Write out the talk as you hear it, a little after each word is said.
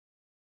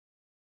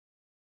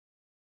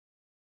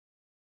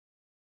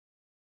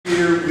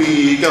Here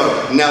we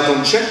go. Now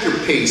don't check your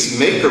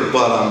pacemaker,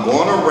 but I'm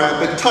gonna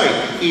wrap it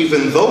tight,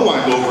 even though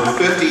I'm over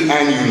 50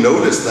 and you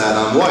notice that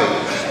I'm white.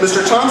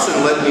 Mr.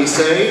 Thompson, let me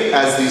say,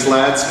 as these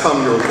lads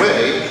come your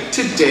way,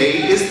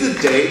 today is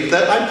the day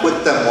that I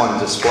put them on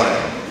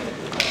display.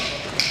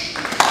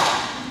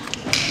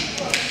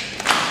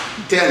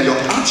 Daniel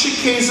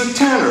Achike's a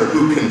tenor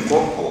who can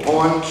fall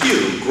on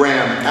cue.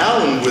 Graham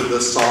Allen with the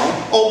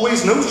song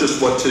always knows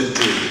just what to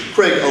do.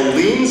 Craig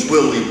Olean's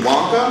Willy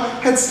Wonka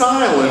had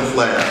style and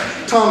flair.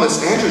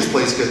 Thomas Andrews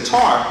plays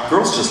guitar.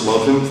 Girls just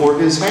love him for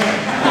his hair.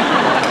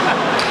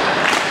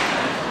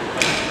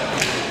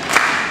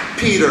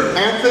 Peter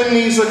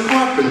Anthony's a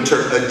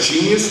carpenter, a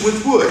genius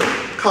with wood.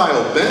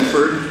 Kyle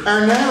Benford,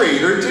 our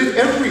narrator, did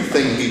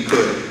everything he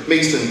could.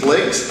 Mason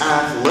Blake's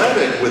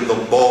athletic with the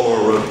ball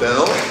or a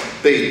bell.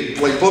 Blake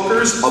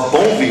Booker's a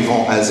bon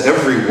vivant, as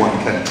everyone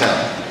can tell.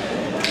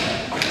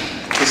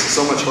 This is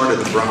so much harder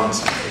than bronze.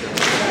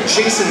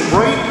 Jason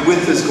Bright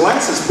with his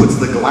glasses puts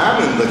the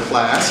glam in the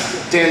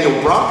class. Daniel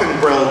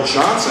Brockenbrell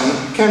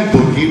Johnson can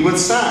boogie with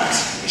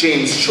sax.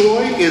 James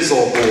Choi is a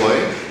boy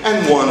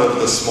and one of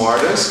the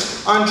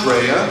smartest.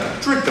 Andrea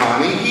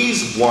Dragani,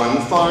 he's one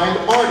fine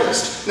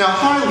artist. Now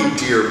highly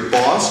dear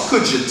boss,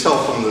 could you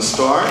tell from the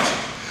start?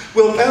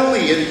 Will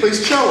Elliott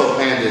plays cello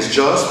and is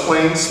just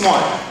plain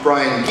smart.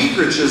 Brian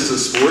Giegrich is a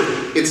sport,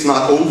 it's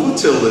not over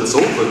till it's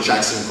over.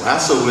 Jackson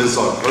Grasso is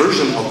our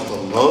version of the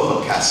love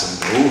of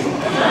Casanova.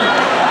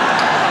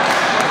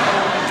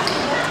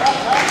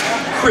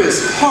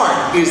 Chris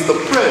Hart is the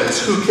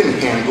prez who can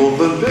handle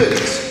the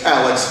biz.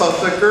 Alex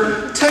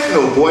Huffaker,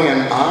 techno boy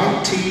and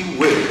IT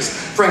whiz.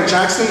 Frank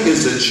Jackson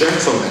is a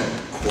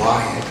gentleman,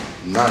 quiet,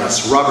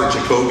 nice. Robert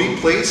Jacoby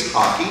plays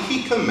hockey,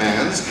 he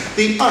commands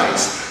the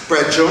ice.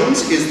 Brad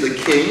Jones is the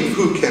king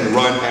who can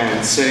run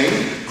and sing.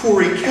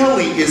 Corey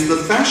Kelly is the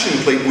fashion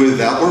plate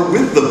without or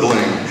with the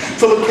bling.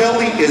 Philip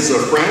Kelly is a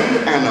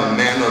friend and a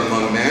man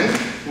among men.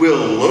 Will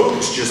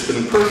Logue's just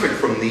been perfect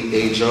from the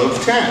age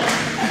of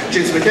 10.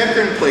 James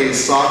McEachern plays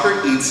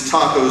soccer, eats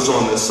tacos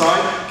on the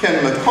side.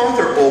 Ken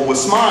MacArthur always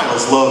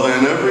smiles,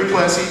 loving every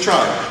class he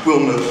tried. Will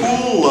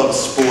McCool loves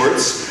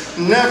sports,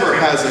 never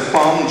has a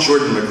qualm.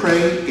 Jordan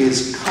McRae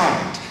is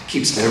kind,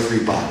 keeps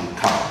everybody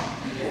calm.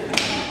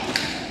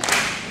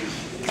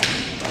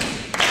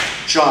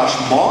 Josh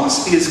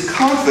Moss is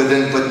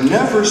confident but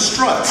never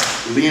struts.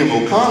 Liam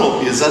O'Connell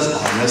is as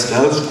honest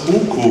as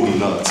cuckoo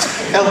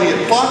nuts.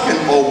 Elliot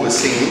Plotkin always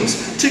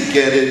seems to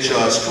get it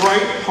just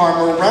right.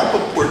 Harmer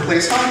Rappaport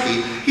plays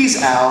hockey,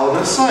 he's out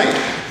of sight.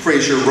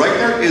 Fraser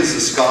Reichner is a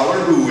scholar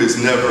who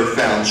is never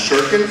found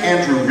shirking.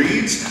 Andrew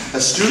Reed's a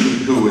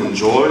student who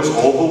enjoys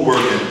all the work.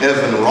 And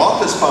Evan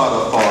Roth is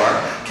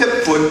Potiphar,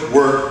 kept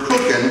footwork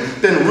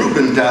cooking. Ben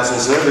Rubin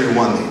dazzles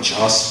everyone, they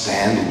just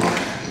stand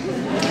looking.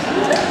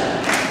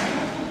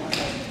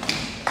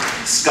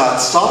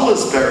 Scott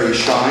Salisbury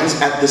shines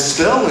at the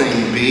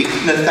spelling bee.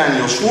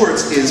 Nathaniel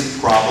Schwartz is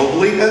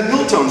probably a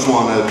Hilltones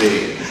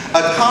wannabe.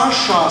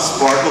 Akash Shah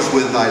sparkles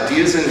with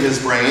ideas in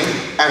his brain.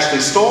 Ashley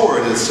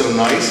Stallworth is so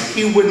nice,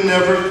 he would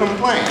never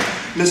complain.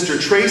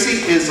 Mr.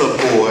 Tracy is a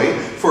boy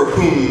for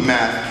whom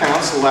math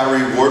counts.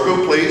 Larry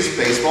Wargo plays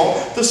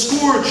baseball, the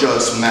score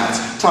just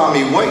mounts.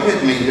 Tommy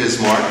Whitehead made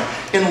his mark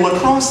in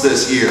lacrosse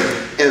this year.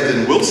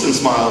 Evan Wilson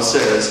smiles,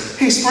 says,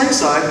 hey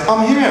Springside,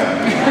 I'm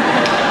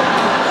here.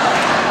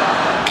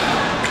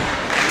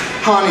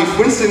 Connie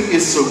Winston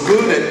is so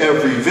good at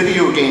every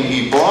video game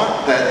he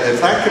bought that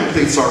if that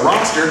completes our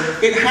roster,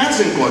 it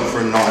hasn't gone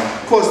for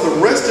naught. Cause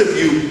the rest of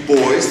you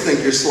boys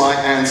think you're sly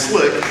and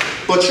slick,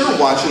 but you're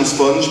watching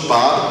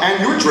SpongeBob and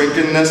you're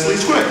drinking Nestle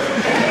Twix.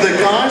 The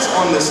guys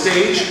on the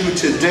stage who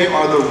today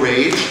are the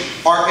rage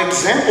are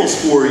examples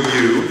for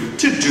you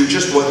to do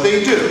just what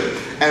they do.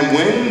 And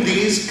when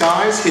these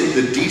guys hit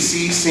the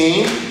DC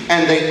scene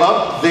and they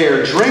up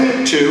their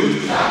drink to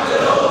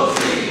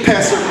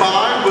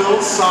passerby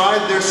will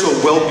sigh, they're so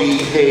well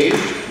behaved,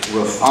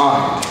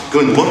 refined,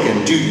 good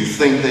looking, do you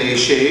think they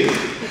shave?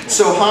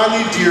 So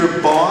highly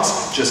dear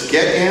boss, just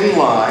get in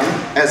line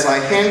as I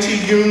hand to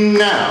you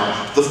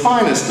now the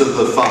finest of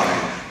the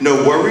fine.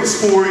 No worries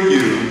for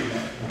you,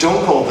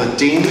 don't call the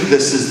dean,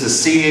 this is the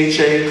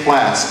CHA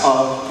class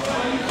of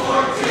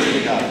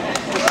 2014.